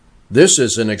This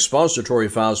is an Expository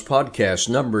Files podcast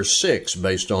number 6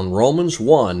 based on Romans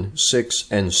 1, 6,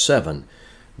 and 7.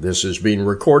 This is being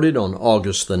recorded on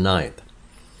August the 9th.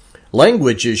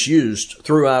 Language is used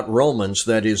throughout Romans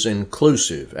that is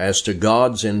inclusive as to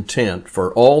God's intent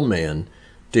for all men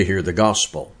to hear the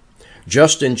gospel.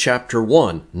 Just in chapter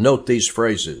 1, note these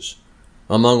phrases: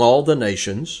 among all the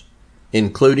nations,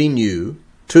 including you,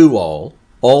 to all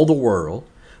the world,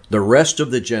 the rest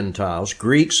of the Gentiles,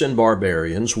 Greeks and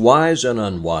barbarians, wise and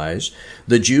unwise,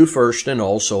 the Jew first and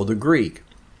also the Greek.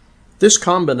 This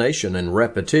combination and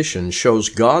repetition shows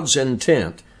God's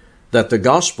intent that the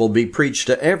gospel be preached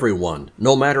to everyone,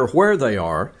 no matter where they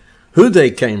are, who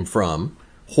they came from,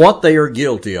 what they are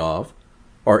guilty of,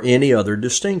 or any other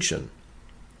distinction.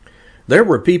 There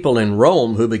were people in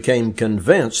Rome who became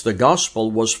convinced the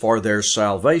gospel was for their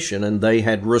salvation, and they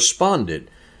had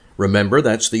responded. Remember,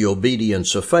 that's the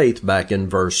obedience of faith back in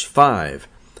verse 5.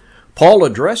 Paul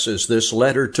addresses this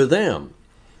letter to them,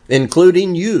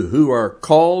 including you who are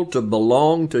called to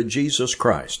belong to Jesus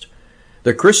Christ.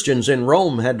 The Christians in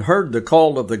Rome had heard the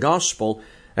call of the gospel,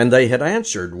 and they had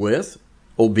answered with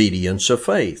obedience of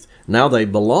faith. Now they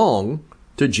belong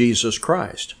to Jesus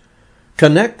Christ.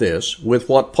 Connect this with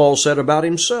what Paul said about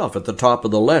himself at the top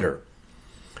of the letter.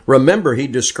 Remember, he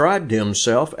described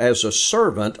himself as a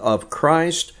servant of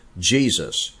Christ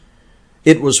Jesus.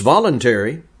 It was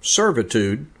voluntary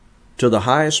servitude to the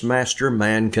highest master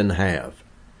man can have.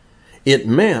 It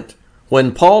meant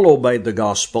when Paul obeyed the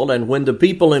gospel and when the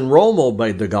people in Rome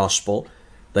obeyed the gospel,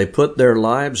 they put their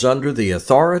lives under the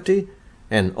authority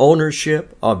and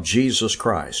ownership of Jesus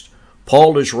Christ.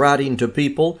 Paul is writing to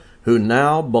people who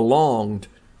now belonged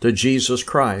to Jesus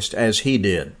Christ as he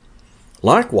did.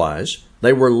 Likewise,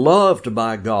 they were loved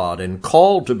by God and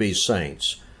called to be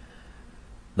saints.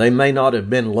 They may not have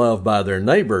been loved by their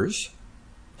neighbors,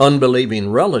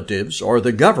 unbelieving relatives, or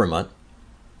the government.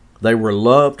 They were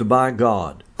loved by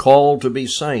God. Called to be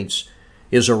saints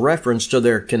is a reference to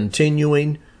their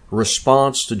continuing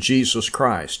response to Jesus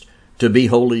Christ, to be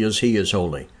holy as he is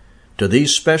holy. To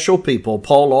these special people,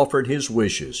 Paul offered his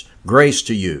wishes, grace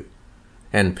to you,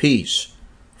 and peace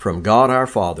from God our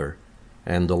Father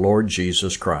and the Lord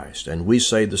Jesus Christ. And we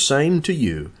say the same to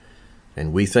you,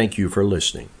 and we thank you for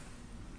listening.